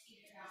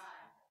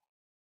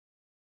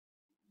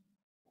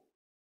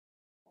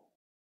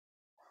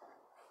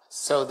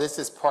So this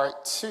is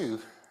part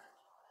two.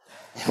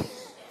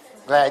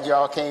 Glad you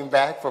all came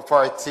back for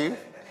part two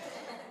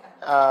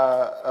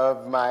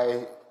of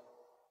my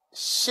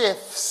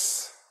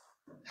Shifts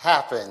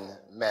Happen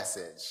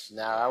message.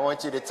 Now I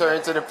want you to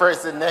turn to the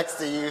person next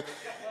to you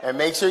and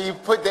make sure you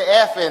put the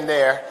F in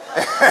there.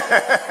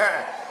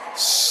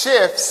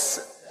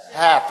 Shifts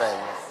happen.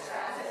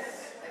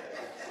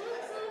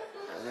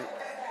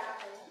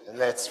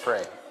 Let's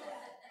pray.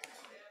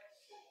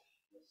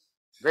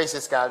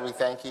 Gracious God, we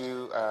thank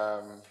you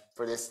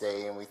for this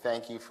day, and we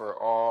thank you for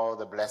all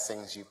the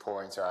blessings you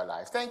pour into our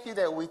life. Thank you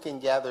that we can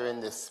gather in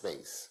this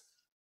space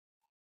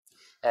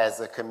as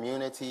a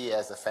community,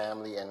 as a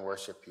family, and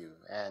worship you.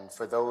 And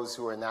for those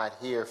who are not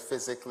here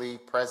physically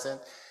present,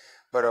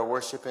 but are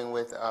worshiping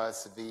with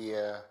us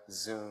via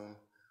Zoom,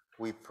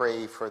 we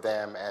pray for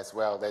them as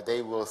well, that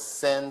they will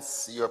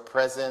sense your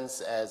presence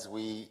as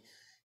we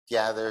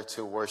gather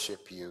to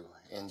worship you.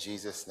 In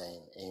Jesus'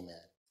 name,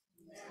 amen.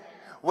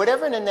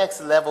 Whatever the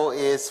next level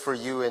is for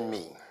you and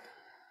me,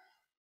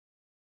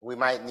 we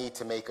might need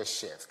to make a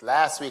shift.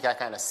 Last week, I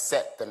kind of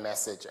set the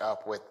message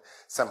up with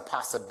some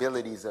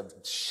possibilities of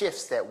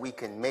shifts that we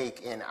can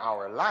make in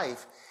our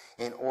life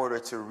in order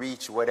to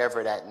reach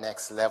whatever that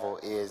next level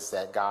is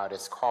that God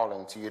is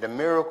calling to you, the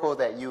miracle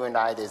that you and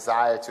I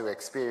desire to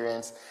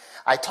experience.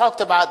 I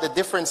talked about the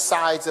different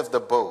sides of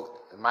the boat.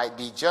 It might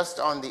be just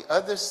on the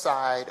other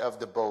side of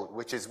the boat,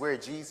 which is where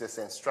Jesus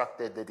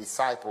instructed the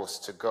disciples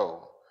to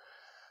go.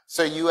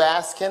 So you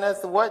ask,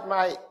 Kenneth, what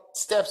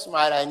steps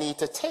might I need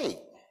to take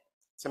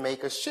to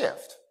make a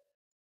shift?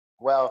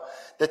 Well,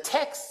 the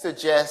text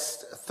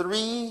suggests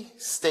 3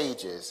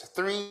 stages,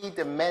 3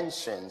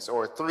 dimensions,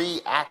 or 3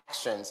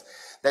 actions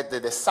that the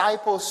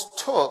disciples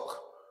took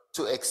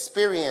to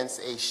experience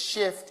a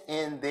shift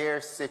in their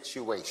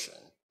situation.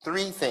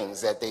 3 things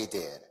that they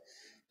did.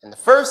 And the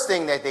first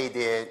thing that they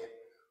did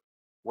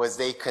was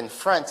they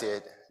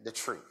confronted the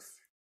truth.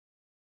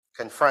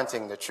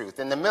 Confronting the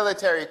truth. In the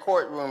military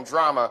courtroom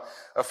drama,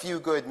 A Few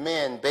Good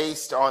Men,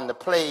 based on the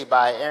play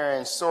by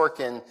Aaron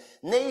Sorkin,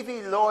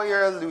 Navy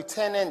lawyer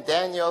Lieutenant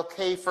Daniel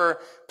Kafer,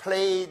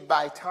 played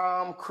by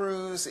Tom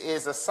Cruise,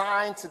 is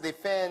assigned to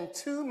defend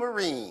 2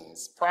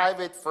 Marines,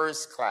 private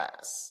first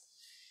class.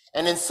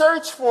 And in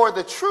search for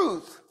the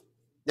truth,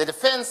 the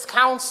defense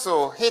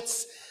counsel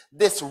hits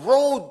this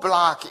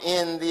roadblock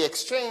in the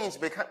exchange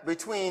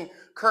between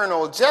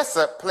Colonel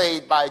Jessup,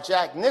 played by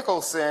Jack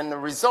Nicholson,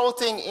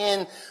 resulting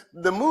in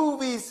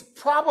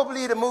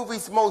probably the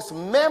movie's most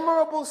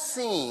memorable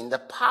scene, the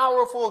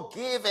powerful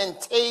give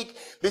and take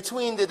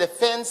between the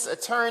defense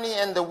attorney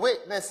and the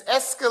witness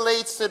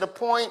escalates to the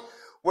point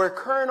where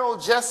Colonel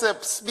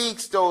Jessup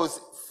speaks those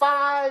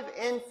 5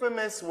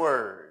 infamous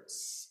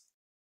words.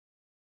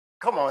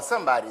 Come on,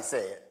 somebody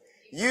say it.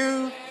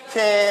 You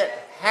can't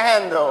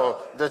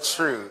handle the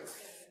truth.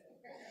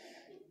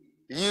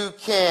 You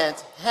can't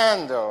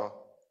handle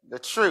the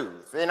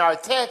truth. In our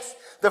text,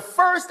 the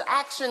first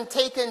action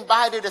taken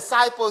by the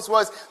disciples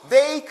was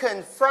they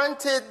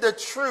confronted the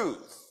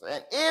truth.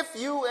 And if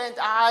you and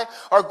I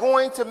are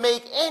going to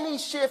make any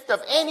shift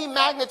of any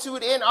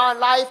magnitude in our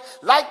life,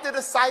 like the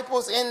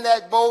disciples in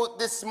that boat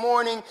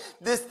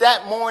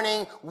that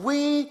morning,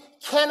 we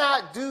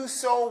cannot do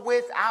so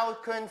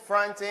without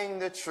confronting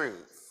the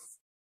truth.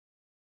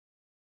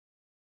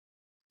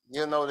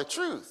 You'll know the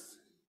truth,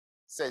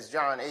 says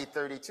John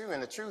 8:32,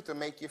 and the truth will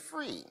make you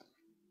free.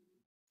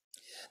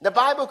 The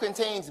Bible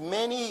contains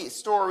many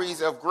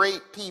stories of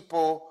great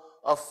people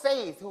of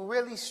faith who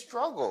really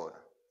struggled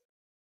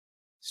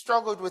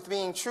with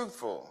being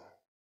truthful,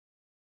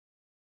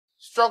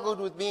 struggled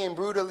with being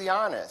brutally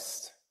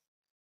honest.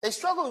 They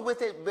struggled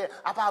with it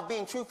about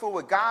being truthful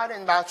with God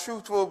and about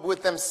truthful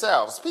with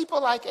themselves.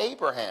 People like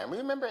Abraham.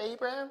 Remember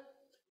Abraham?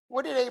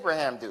 What did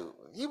Abraham do?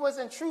 He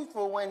wasn't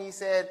truthful when he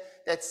said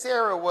that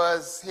Sarah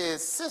was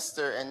his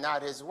sister and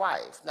not his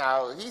wife.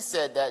 Now, he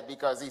said that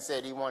because he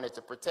said he wanted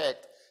to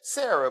protect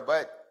Sarah,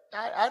 but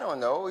I don't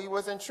know. He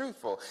wasn't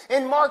truthful.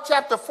 In Mark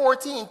chapter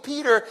 14,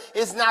 Peter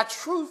is not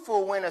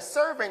truthful when a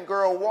servant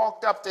girl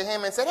walked up to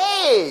him and said,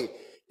 "Hey,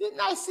 didn't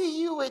I see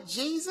you with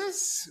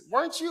Jesus?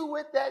 Weren't you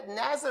with that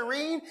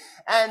Nazarene?"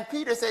 And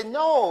Peter said,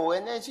 "No."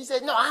 And then she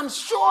said, "No, I'm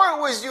sure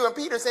it was you." And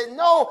Peter said,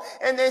 "No."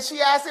 And then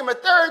she asked him a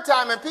 3rd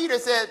time, and Peter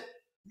said,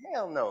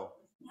 "Hell no."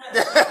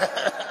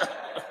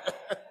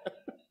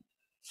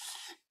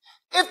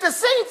 If the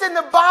saints in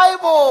the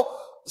Bible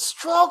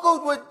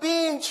struggled with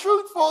being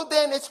truthful,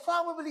 then it's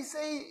probably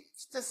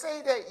to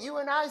say that you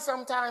and I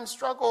sometimes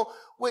struggle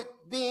with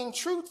being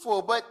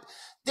truthful. But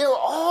there are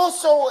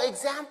also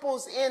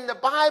examples in the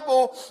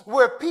Bible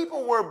where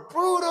people were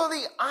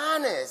brutally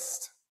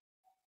honest.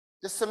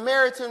 The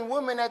Samaritan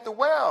woman at the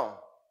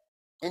well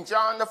in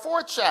John the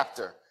 4th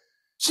chapter.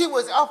 She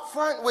was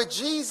upfront with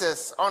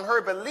Jesus on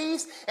her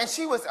beliefs, and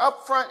she was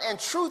upfront and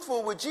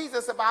truthful with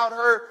Jesus about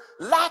her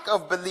lack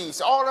of beliefs,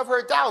 all of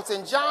her doubts.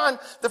 In John,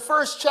 the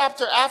first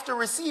chapter, after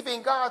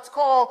receiving God's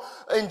call,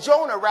 in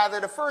Jonah rather,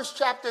 the first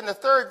chapter in the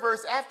 3rd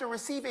verse, after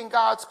receiving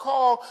God's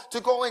call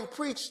to go and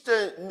preach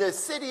to the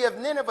city of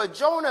Nineveh,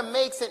 Jonah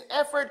makes an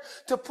effort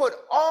to put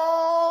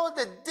all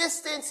the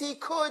distance he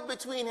could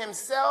between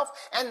himself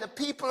and the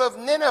people of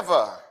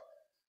Nineveh,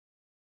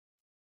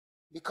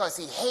 because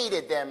he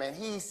hated them, and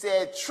he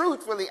said,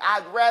 truthfully,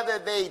 I'd rather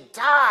they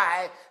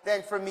die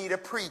than for me to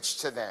preach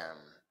to them.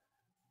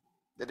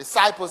 The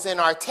disciples in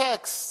our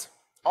text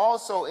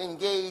also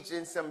engaged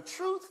in some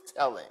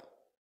truth-telling.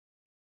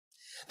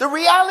 The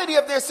reality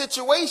of their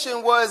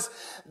situation was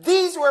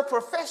these were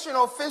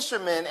professional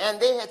fishermen, and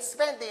they had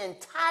spent the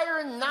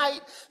entire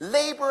night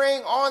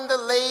laboring on the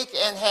lake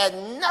and had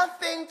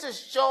nothing to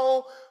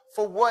show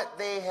for what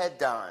they had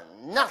done.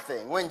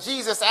 Nothing. When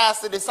Jesus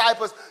asked the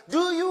disciples,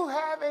 do you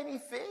have any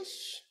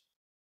fish?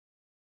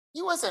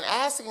 He wasn't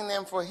asking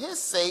them for his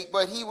sake,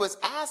 but he was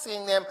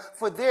asking them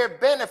for their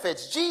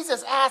benefits.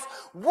 Jesus asked,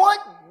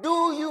 what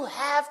do you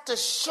have to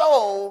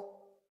show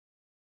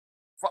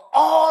for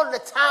all the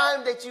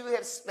time that you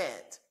have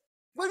spent?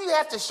 What do you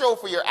have to show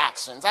for your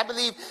actions? I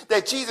believe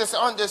that Jesus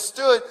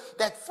understood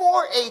that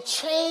for a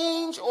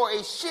change or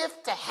a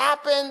shift to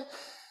happen,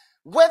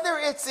 whether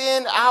it's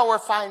in our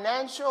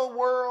financial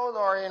world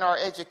or in our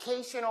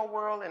educational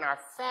world, in our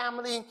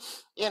family,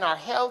 in our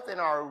health, in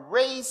our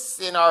race,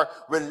 in our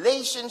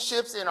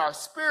relationships, in our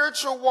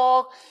spiritual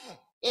walk,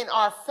 in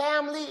our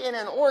family, in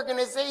an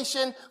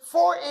organization,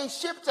 for a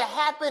shift to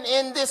happen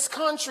in this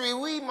country,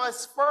 we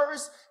must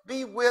first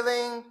be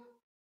willing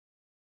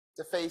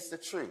to face the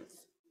truth.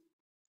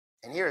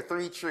 And here are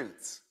 3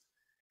 truths.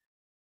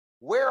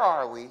 Where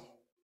are we?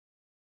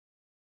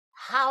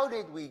 How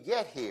did we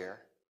get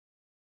here?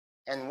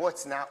 And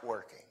what's not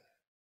working?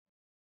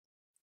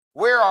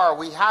 Where are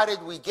we? How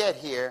did we get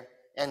here?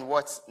 And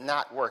what's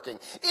not working?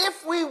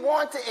 If we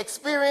want to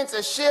experience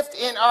a shift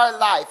in our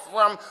life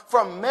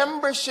from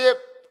membership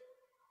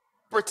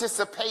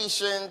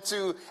participation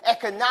to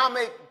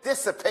economic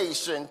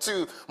dissipation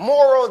to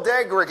moral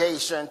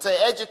degradation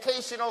to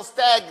educational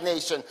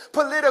stagnation,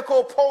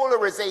 political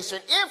polarization,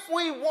 if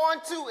we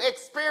want to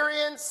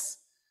experience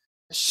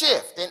a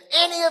shift in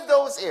any of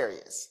those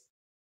areas,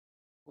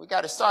 we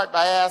got to start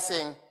by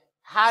asking,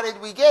 how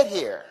did we get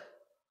here?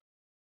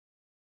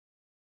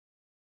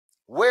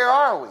 Where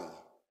are we?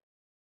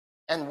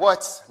 And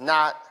what's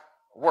not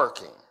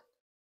working?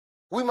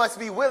 We must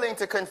be willing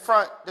to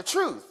confront the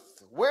truth,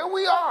 where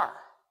we are,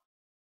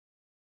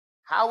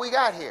 how we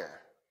got here,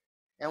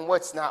 and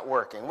what's not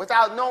working.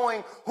 Without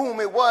knowing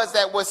whom it was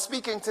that was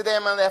speaking to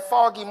them on that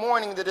foggy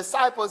morning, the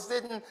disciples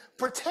didn't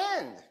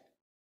pretend.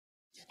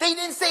 They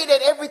didn't say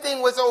that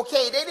everything was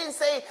okay. They didn't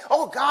say,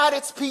 oh God,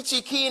 it's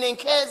peachy keen and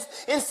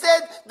Kez.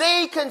 Instead,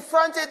 they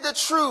confronted the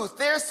truth.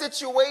 Their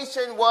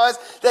situation was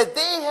that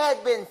they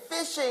had been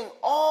fishing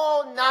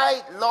all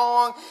night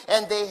long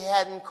and they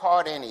hadn't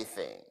caught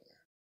anything.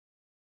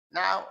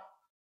 Now,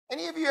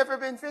 any of you ever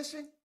been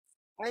fishing?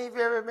 Any of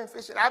you ever been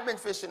fishing? I've been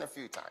fishing a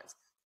few times.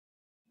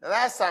 The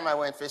last time I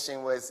went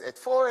fishing was at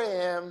 4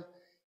 a.m.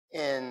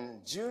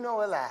 in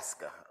Juneau,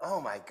 Alaska.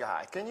 Oh my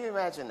God, can you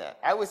imagine that?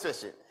 I was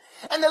fishing.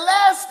 And the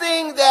last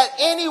thing that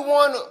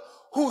anyone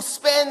who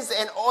spends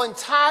an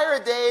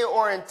entire day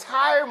or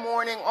entire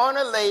morning on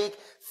a lake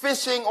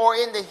fishing or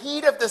in the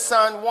heat of the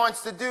sun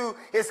wants to do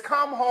is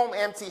come home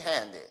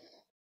empty-handed.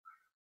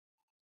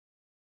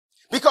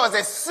 Because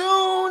as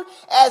soon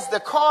as the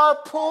car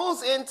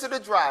pulls into the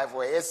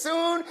driveway, as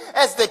soon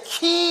as the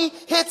key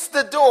hits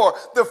the door,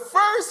 the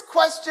first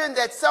question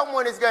that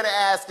someone is going to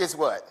ask is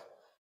what?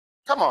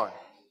 Come on,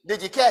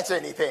 did you catch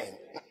anything?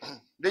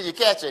 Did you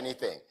catch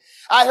anything?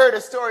 I heard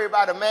a story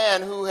about a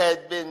man who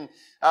had been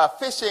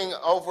fishing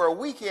over a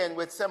weekend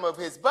with some of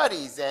his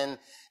buddies, and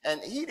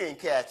he didn't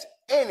catch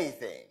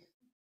anything.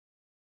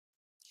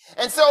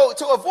 And so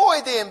to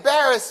avoid the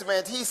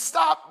embarrassment, he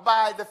stopped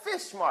by the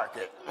fish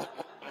market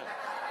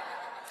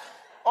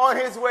on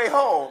his way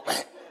home.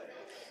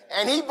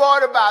 And he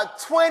bought about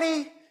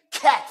 20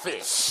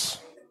 catfish.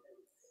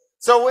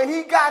 So when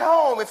he got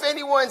home, if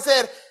anyone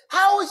said,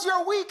 how was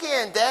your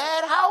weekend,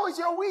 Dad? How was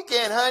your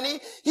weekend,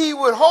 honey? He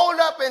would hold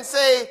up and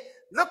say,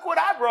 look what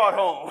I brought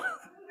home.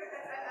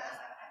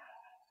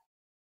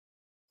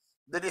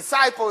 The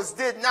disciples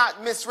did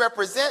not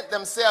misrepresent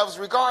themselves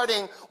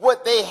regarding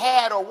what they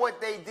had or what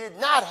they did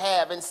not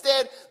have.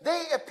 Instead,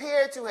 they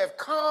appeared to have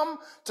come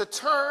to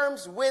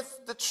terms with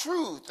the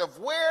truth of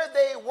where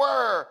they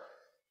were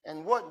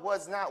and what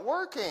was not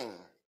working.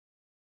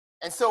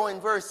 And so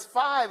in verse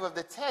 5 of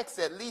the text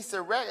that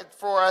Lisa read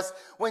for us,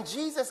 when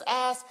Jesus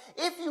asked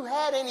if you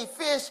had any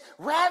fish,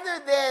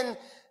 rather than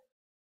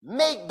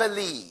make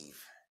believe,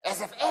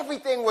 as if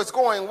everything was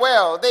going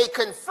well, they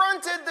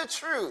confronted the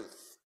truth.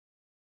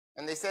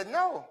 And they said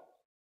no.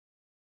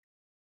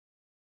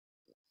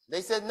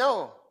 They said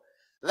no.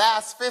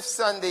 Last Fifth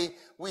Sunday,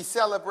 we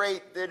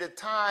celebrated the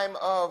time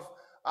of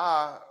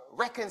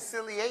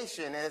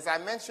reconciliation. And as I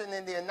mentioned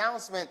in the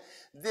announcement,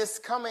 this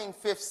coming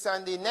fifth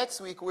Sunday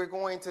next week, we're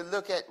going to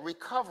look at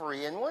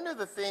recovery. And one of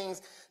the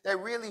things that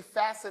really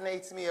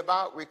fascinates me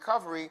about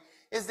recovery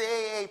is the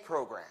AA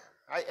program.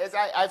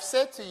 I've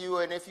said to you,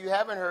 and if you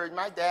haven't heard,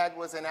 my dad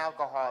was an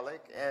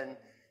alcoholic, and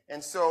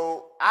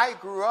so I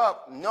grew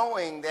up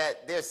knowing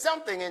that there's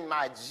something in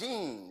my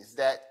genes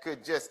that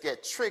could just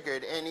get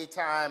triggered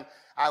anytime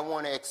I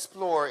want to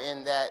explore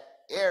in that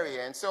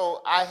area. And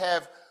so I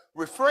have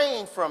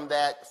refrained from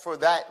that for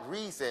that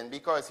reason,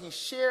 because he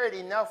shared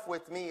enough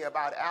with me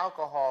about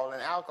alcohol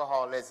and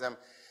alcoholism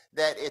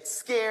that it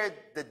scared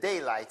the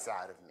daylights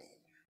out of me.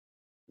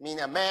 I mean,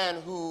 a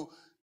man who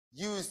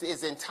used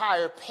his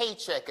entire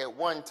paycheck at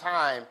one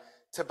time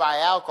to buy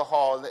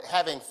alcohol,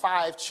 having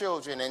 5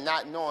 children and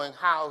not knowing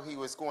how he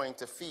was going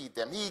to feed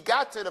them. He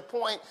got to the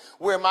point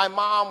where my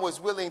mom was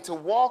willing to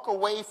walk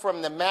away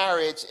from the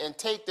marriage and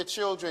take the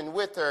children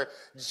with her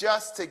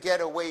just to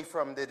get away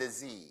from the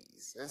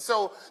disease. And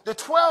so the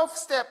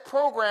 12-step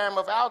program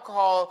of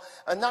Alcohol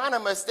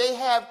Anonymous, they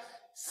have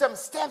some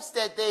steps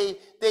that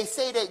they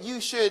say that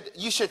you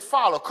should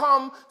follow.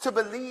 Come to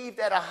believe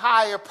that a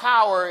higher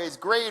power is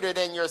greater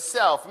than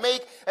yourself.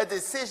 Make a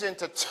decision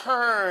to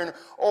turn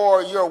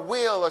or your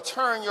will or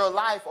turn your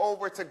life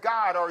over to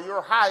God or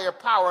your higher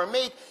power.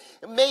 Make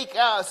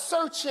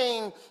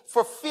searching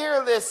for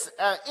fearless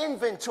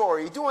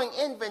inventory, doing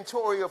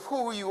inventory of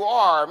who you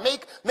are.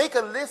 Make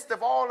a list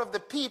of all of the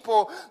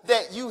people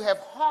that you have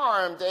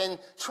harmed and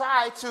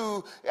try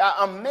to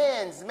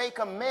make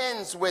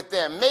amends with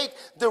them. Make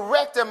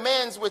direct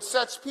amends with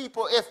such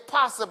people if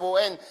possible,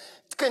 and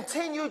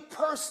continued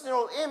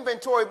personal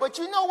inventory. But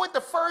you know what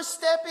the first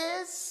step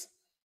is?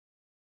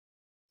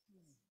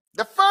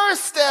 The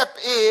first step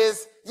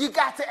is you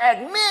got to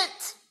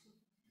admit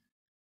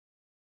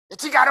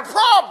that you got a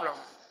problem.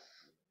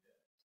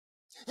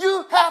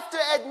 You have to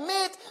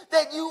admit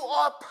that you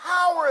are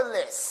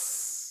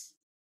powerless.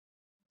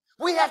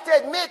 We have to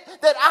admit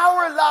that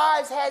our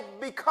lives had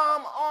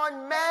become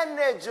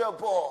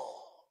unmanageable.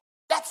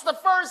 That's the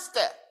first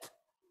step.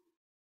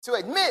 To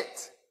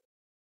admit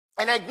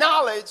and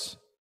acknowledge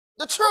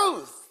the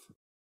truth,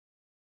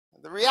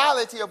 the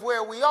reality of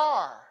where we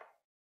are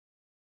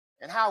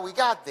and how we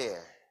got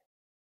there.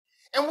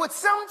 And what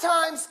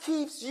sometimes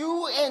keeps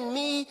you and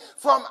me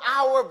from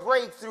our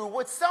breakthrough,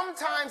 what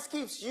sometimes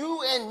keeps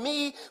you and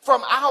me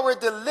from our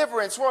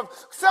deliverance, what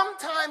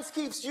sometimes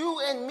keeps you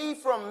and me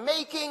from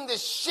making the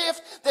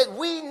shift that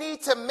we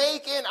need to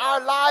make in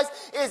our lives,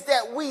 is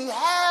that we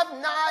have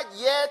not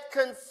yet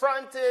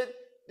confronted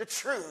the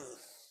truth.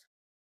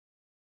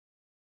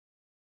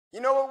 You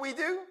know what we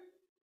do?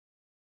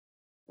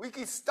 We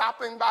keep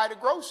stopping by the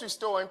grocery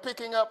store and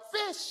picking up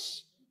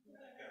fish.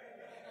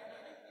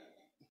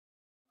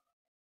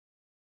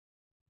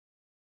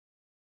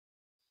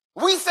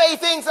 We say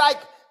things like,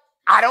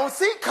 I don't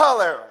see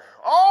color,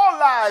 all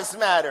lives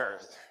matter,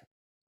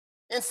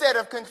 instead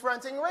of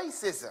confronting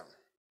racism.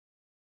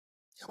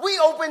 We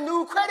open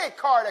new credit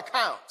card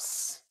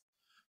accounts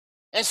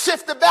and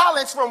shift the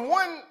balance from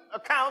one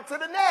account to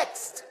the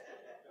next.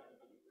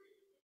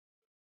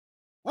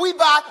 We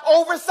buy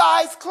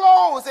oversized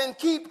clothes and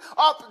keep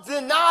up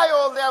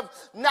denial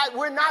that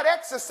we're not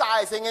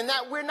exercising and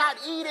that we're not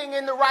eating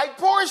in the right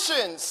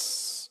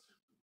portions.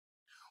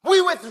 We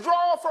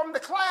withdraw from the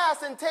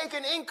class and take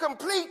an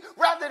incomplete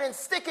rather than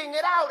sticking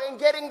it out and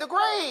getting the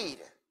grade.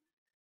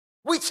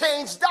 We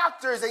change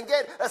doctors and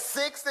get a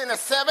 6th and a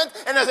 7th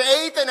and an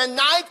 8th and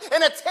a 9th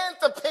and a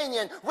 10th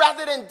opinion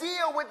rather than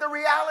deal with the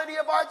reality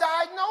of our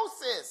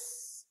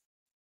diagnosis.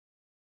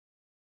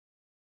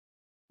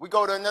 We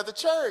go to another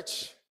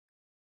church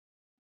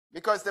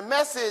because the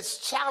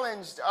message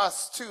challenged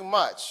us too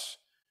much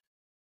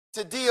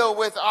to deal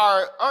with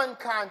our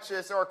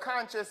unconscious or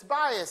conscious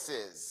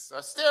biases,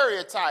 our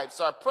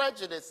stereotypes, our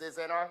prejudices,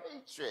 and our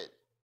hatred.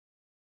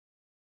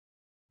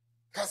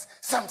 Because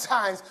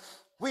sometimes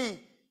we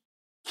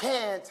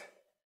can't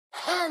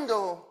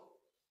handle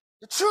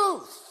the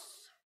truth.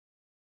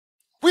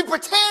 We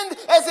pretend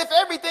as if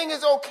everything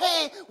is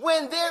okay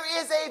when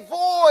there is a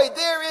void,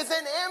 there is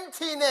an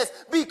emptiness,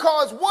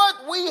 because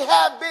what we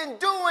have been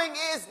doing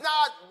is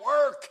not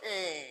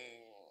working.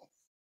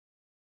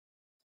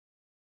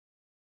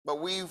 But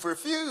we've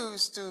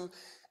refused to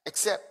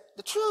accept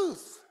the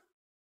truth.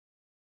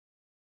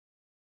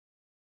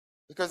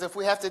 Because if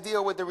we have to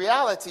deal with the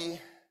reality,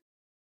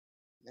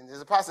 then there's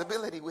a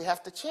possibility we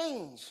have to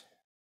change.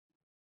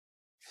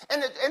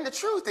 And the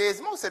truth is,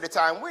 most of the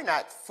time, we're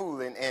not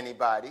fooling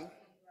anybody.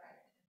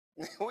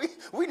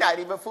 We're not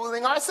even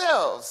fooling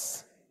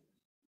ourselves.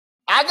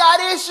 I got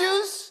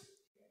issues.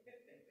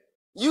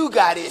 You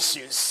got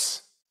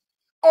issues.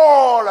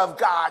 All of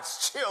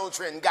God's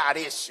children got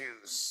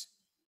issues.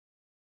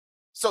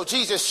 So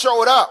Jesus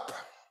showed up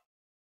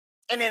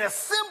And in a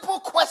simple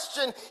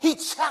question, he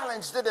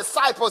challenged the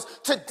disciples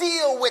to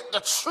deal with the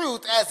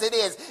truth as it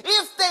is.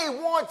 If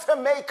they want to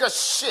make a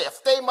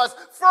shift, they must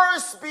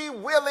first be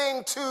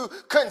willing to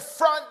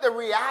confront the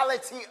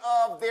reality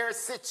of their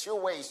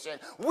situation.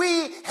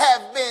 We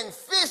have been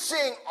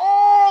fishing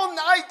all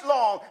night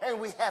long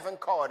and we haven't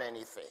caught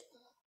anything.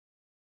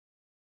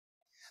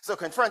 So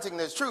confronting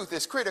the truth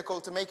is critical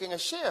to making a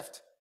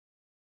shift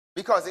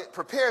because it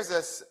prepares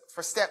us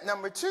for step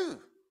number 2.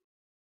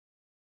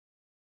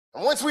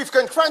 And once we've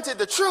confronted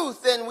the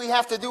truth, then we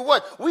have to do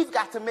what? We've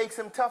got to make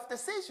some tough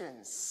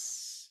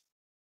decisions.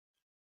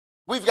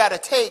 We've got to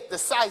take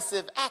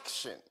decisive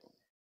action.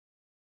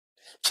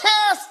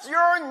 Cast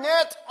your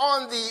net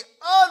on the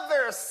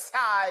other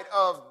side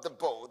of the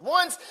boat.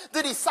 Once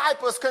the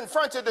disciples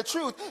confronted the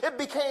truth, it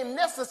became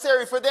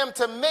necessary for them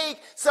to make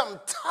some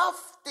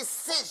tough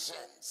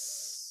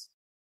decisions.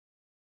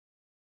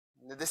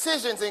 The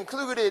decisions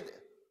included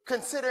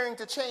considering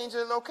to change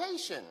their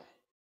location,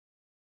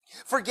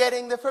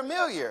 forgetting the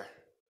familiar,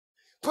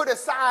 put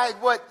aside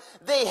what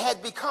they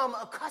had become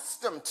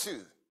accustomed to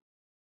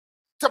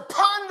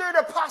ponder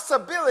the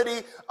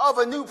possibility of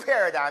a new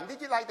paradigm.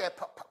 Did you like that?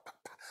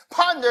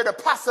 Ponder the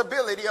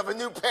possibility of a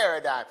new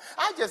paradigm.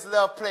 I just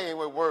love playing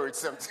with words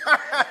sometimes.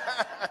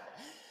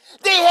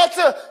 They had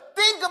to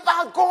think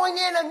about going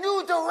in a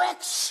new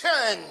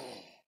direction.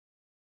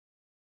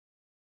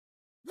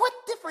 What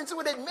difference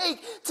would it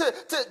make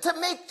to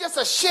make just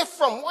a shift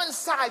from one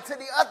side to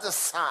the other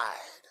side?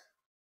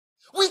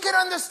 We could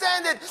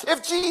understand it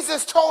if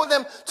Jesus told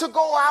them to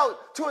go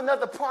out to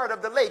another part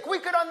of the lake. We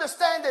could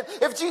understand it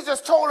if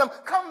Jesus told them,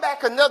 come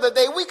back another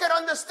day. We could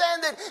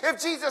understand it if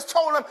Jesus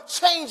told them,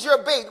 change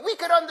your bait. We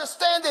could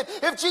understand it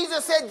if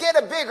Jesus said, get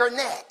a bigger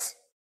net.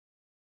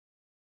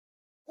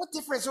 What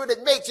difference would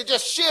it make to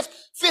just shift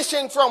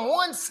fishing from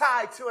one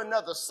side to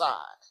another side?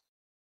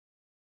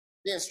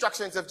 The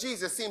instructions of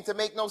Jesus seem to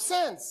make no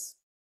sense.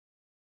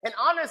 And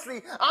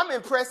honestly, I'm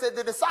impressed that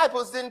the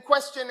disciples didn't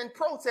question and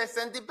protest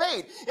and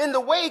debate. In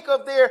the wake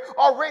of their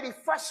already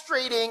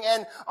frustrating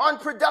and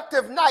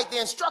unproductive night,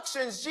 the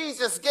instructions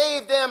Jesus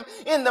gave them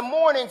in the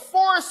morning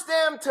forced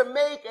them to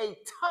make a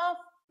tough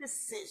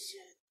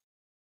decision.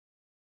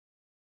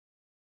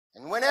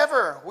 And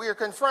whenever we are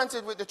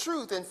confronted with the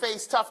truth and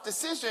face tough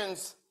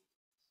decisions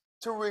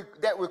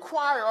that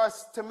require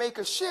us to make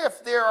a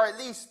shift, there are at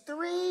least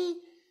 3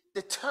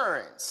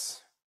 deterrents.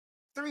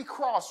 3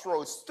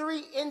 crossroads,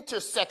 3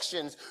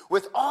 intersections,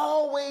 which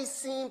always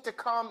seem to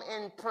come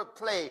in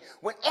play.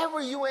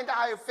 Whenever you and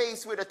I are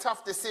faced with a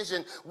tough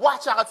decision,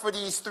 watch out for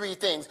these 3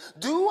 things.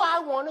 Do I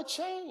want to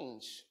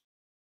change?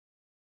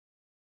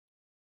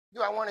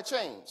 Do I want to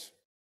change?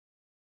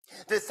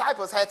 The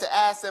disciples had to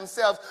ask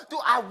themselves, do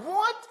I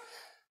want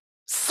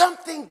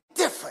something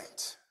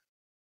different?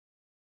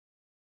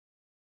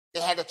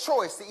 They had a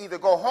choice to either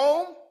go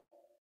home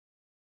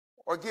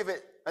or give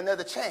it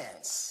another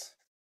chance.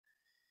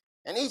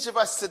 And each of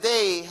us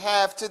today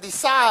have to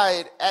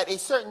decide at a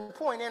certain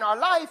point in our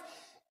life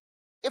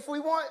if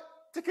we want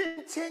to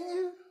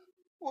continue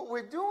what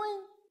we're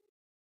doing.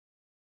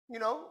 You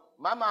know,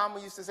 my mom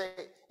used to say,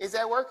 is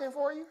that working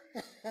for you?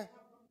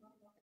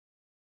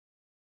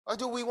 Or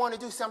do we want to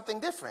do something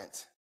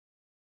different?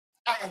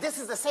 And this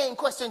is the same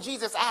question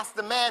Jesus asked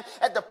the man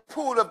at the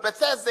pool of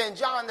Bethesda in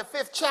John the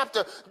 5th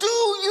chapter. Do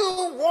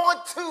you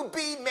want to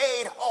be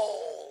made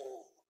whole?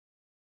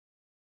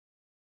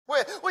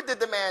 What did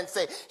the man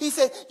say? He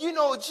said, you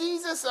know,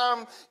 Jesus,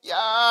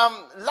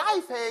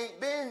 life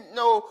ain't been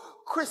no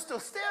crystal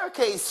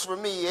staircase for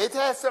me. It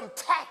has some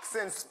tacks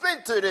and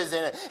splinters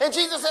in it. And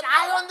Jesus said,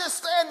 I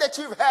understand that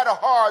you've had a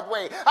hard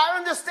way. I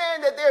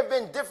understand that there have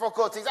been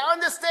difficulties. I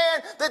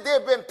understand that there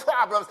have been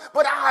problems.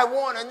 But I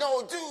want to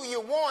know, do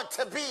you want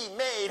to be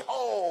made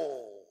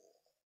whole?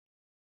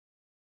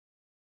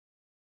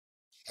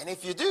 And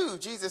if you do,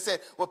 Jesus said,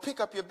 well, pick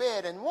up your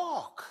bed and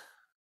walk.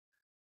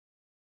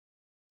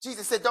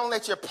 Jesus said, don't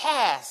let your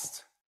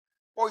past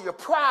or your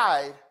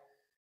pride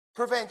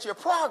prevent your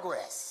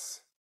progress.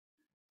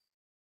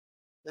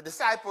 The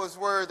disciples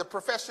were the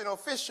professional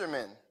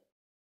fishermen.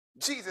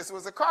 Jesus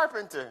was a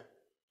carpenter.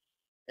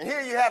 And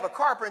here you have a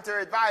carpenter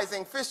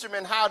advising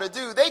fishermen how to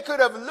do. They could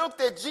have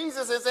looked at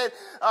Jesus and said,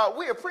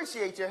 we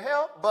appreciate your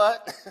help,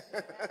 but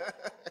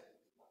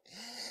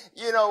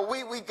you know,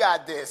 we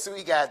got this.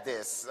 We got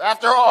this.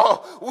 After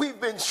all,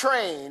 we've been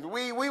trained.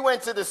 We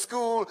went to the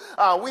school.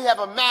 We have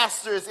a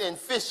master's in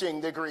fishing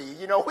degree.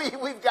 You know,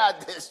 we've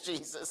got this,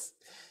 Jesus.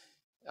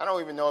 I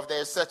don't even know if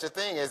there's such a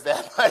thing as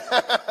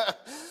that.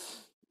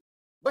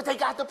 But they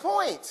got the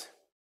point.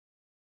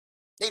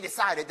 They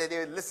decided that they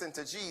would listen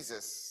to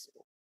Jesus.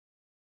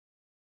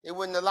 They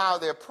wouldn't allow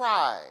their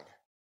pride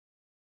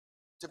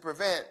to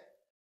prevent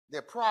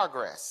their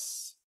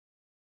progress.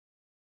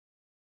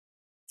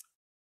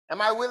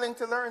 Am I willing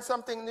to learn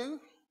something new?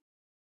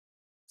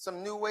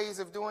 Some new ways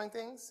of doing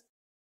things?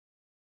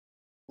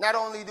 Not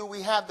only do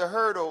we have the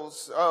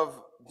hurdles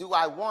of do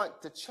I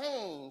want to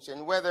change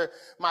and whether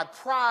my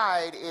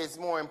pride is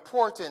more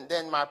important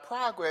than my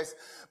progress,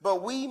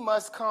 but we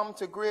must come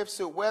to grips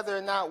with whether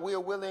or not we're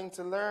willing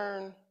to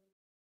learn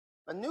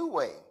a new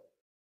way,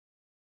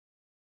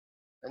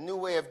 a new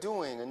way of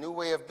doing, a new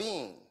way of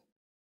being.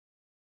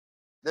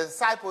 The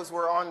disciples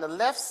were on the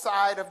left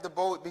side of the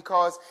boat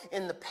because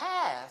in the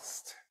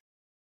past,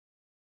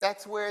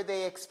 that's where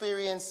they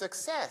experienced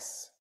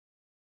success.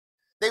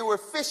 They were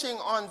fishing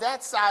on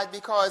that side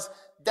because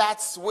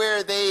that's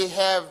where they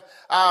have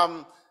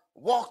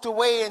walked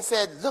away and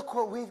said, look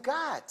what we've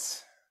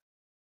got.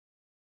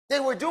 They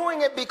were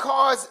doing it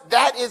because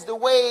that is the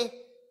way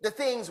the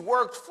things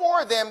worked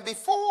for them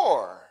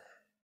before.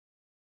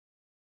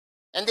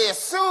 And they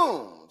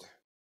assumed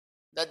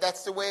that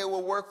that's the way it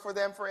will work for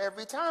them for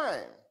every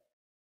time.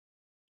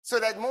 So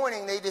that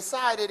morning they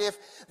decided if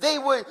they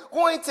were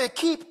going to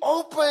keep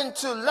open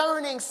to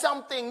learning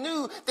something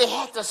new, they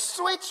had to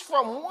switch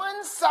from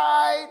one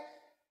side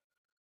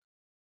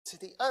to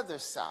the other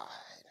side.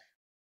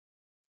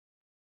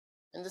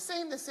 And the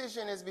same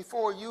decision is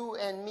before you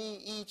and me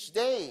each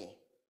day.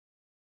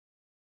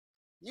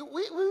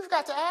 We've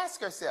got to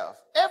ask ourselves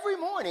every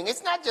morning.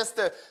 It's not just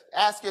the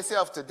ask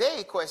yourself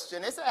today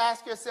question. It's an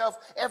ask yourself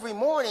every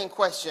morning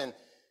question.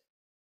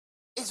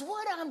 Is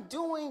what I'm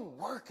doing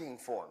working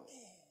for me?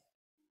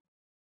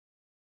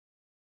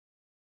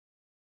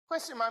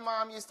 Question my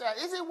mom used to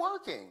ask, is it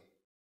working?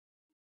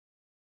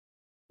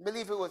 I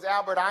believe it was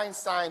Albert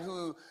Einstein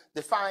who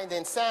defined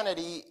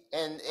insanity,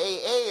 and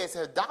AA has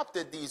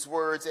adopted these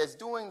words as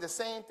doing the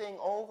same thing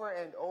over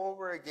and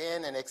over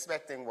again and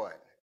expecting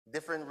what?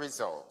 Different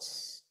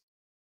results.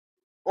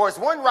 Or as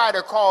one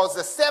writer calls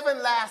the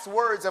 7 last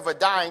words of a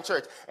dying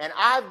church, and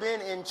I've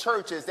been in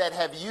churches that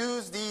have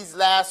used these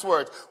last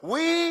words.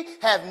 We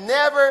have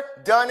never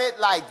done it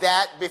like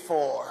that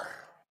before.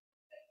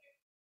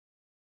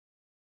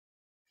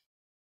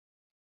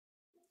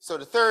 So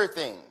the third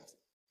thing,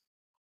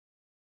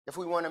 if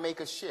we want to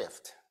make a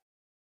shift,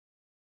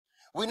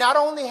 we not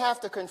only have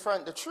to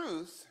confront the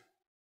truth,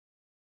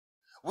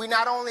 we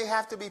not only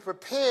have to be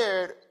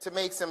prepared to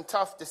make some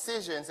tough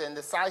decisions and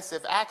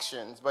decisive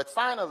actions, but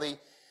finally,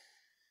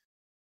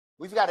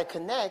 we've got to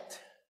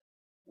connect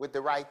with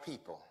the right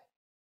people.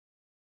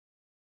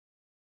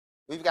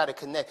 We've got to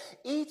connect.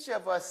 Each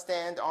of us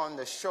stand on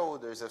the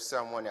shoulders of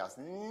someone else.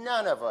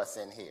 None of us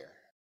in here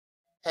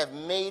have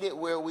made it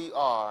where we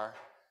are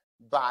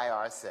by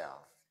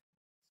ourselves.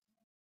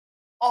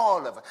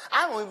 All of us.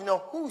 I don't even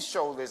know whose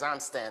shoulders I'm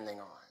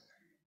standing on.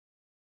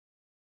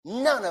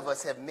 None of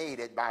us have made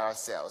it by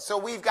ourselves. So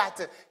we've got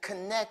to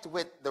connect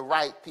with the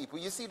right people.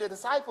 You see, the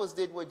disciples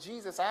did what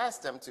Jesus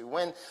asked them to.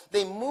 When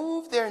they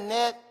moved their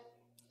net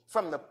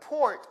from the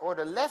port or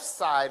the left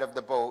side of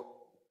the boat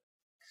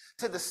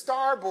to the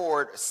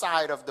starboard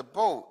side of the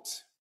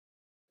boat,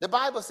 the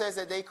Bible says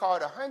that they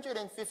caught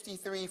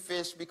 153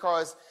 fish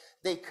because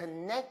they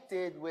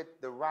connected with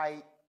the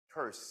right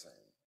person,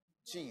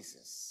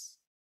 Jesus.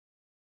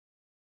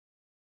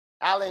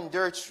 Alan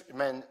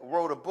Dershman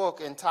wrote a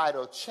book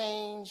entitled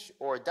Change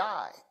or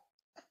Die.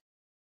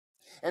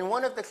 And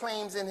one of the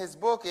claims in his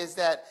book is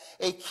that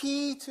a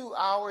key to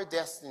our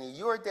destiny,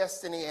 your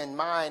destiny and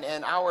mine,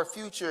 and our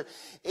future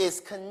is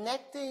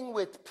connecting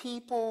with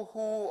people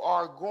who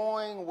are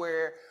going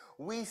where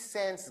we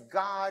sense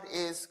God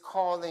is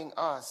calling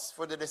us.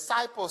 For the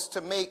disciples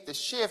to make the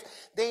shift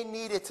they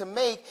needed to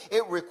make,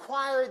 it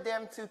required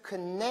them to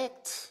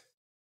connect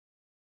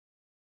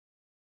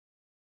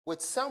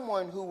with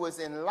someone who was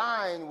in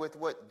line with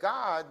what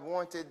God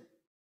wanted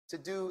to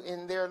do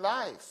in their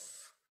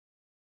life.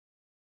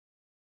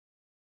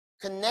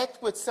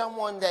 Connect with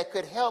someone that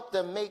could help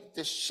them make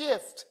the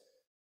shift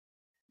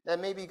that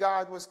maybe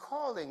God was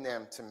calling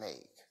them to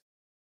make.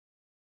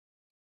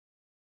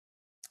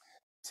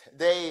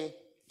 Today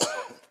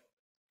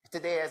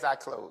as I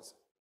close,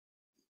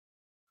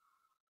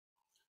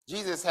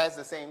 Jesus has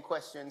the same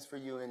questions for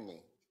you and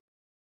me.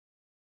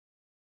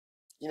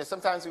 You know,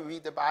 sometimes we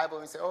read the Bible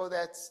and we say, oh,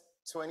 that's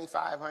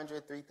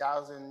 2,500,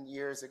 3,000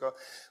 years ago.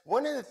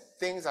 One of the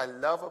things I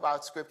love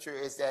about Scripture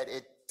is that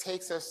it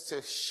takes us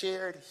to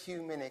shared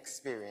human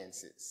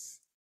experiences.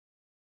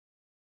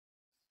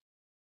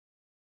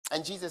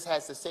 And Jesus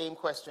has the same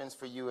questions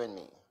for you and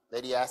me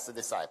that he asked the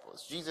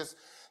disciples.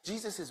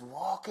 Jesus is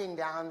walking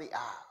down the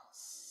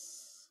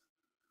aisles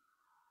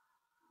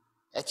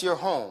at your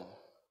home,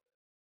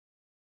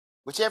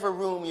 whichever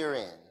room you're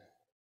in.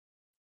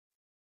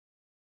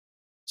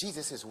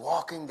 Jesus is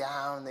walking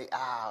down the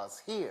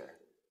aisles here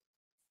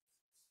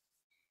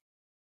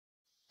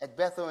at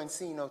Bethel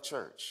Encino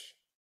Church.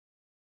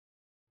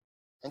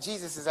 And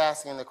Jesus is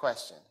asking the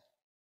question,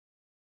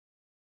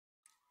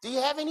 do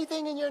you have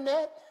anything in your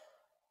net?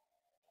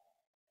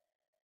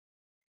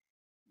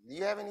 Do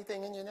you have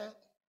anything in your net?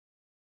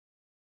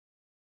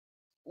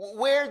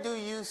 Where do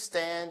you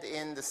stand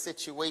in the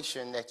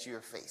situation that you're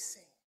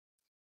facing?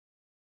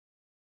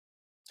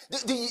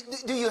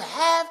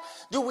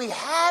 Do we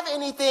have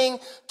anything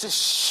to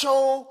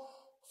show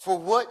for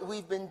what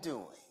we've been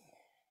doing?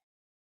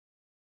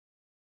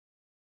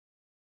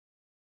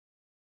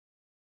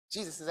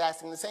 Jesus is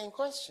asking the same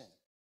question.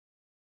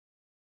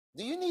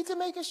 Do you need to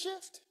make a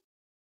shift?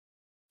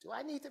 Do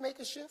I need to make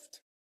a shift?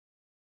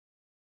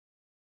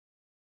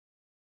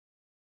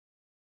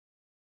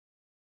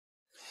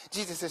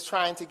 Jesus is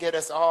trying to get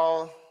us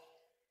all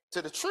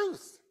to the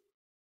truth.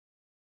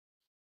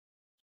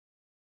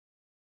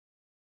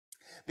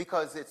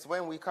 Because it's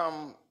when we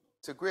come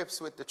to grips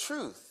with the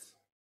truth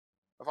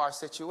of our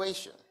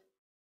situation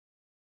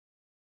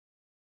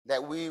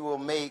that we will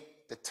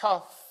make the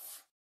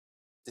tough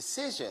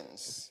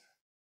decisions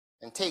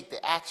and take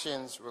the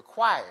actions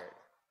required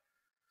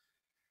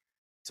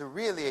to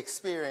really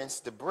experience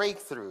the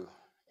breakthrough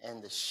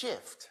and the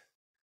shift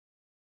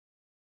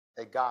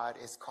that God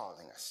is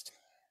calling us to.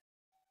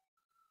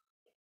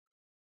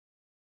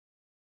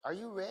 Are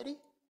you ready?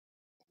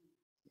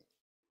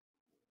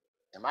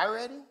 Am I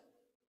ready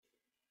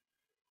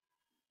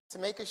to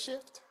make a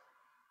shift?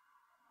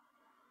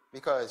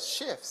 Because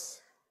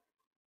shifts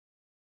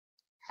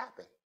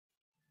happen.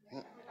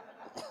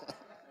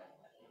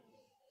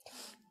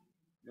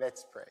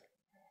 Let's pray.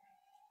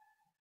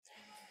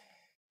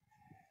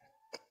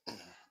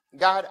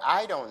 God,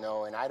 I don't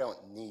know and I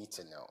don't need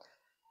to know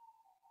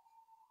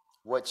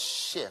what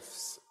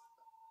shifts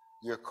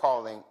you're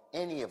calling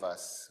any of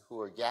us who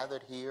are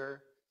gathered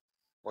here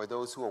or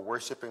those who are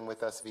worshiping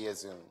with us via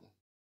Zoom.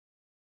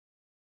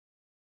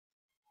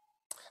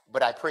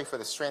 But I pray for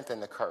the strength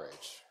and the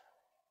courage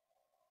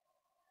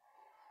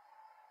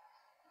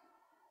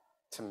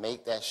to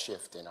make that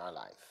shift in our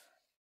life.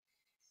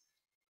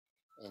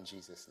 In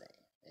Jesus' name,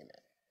 amen.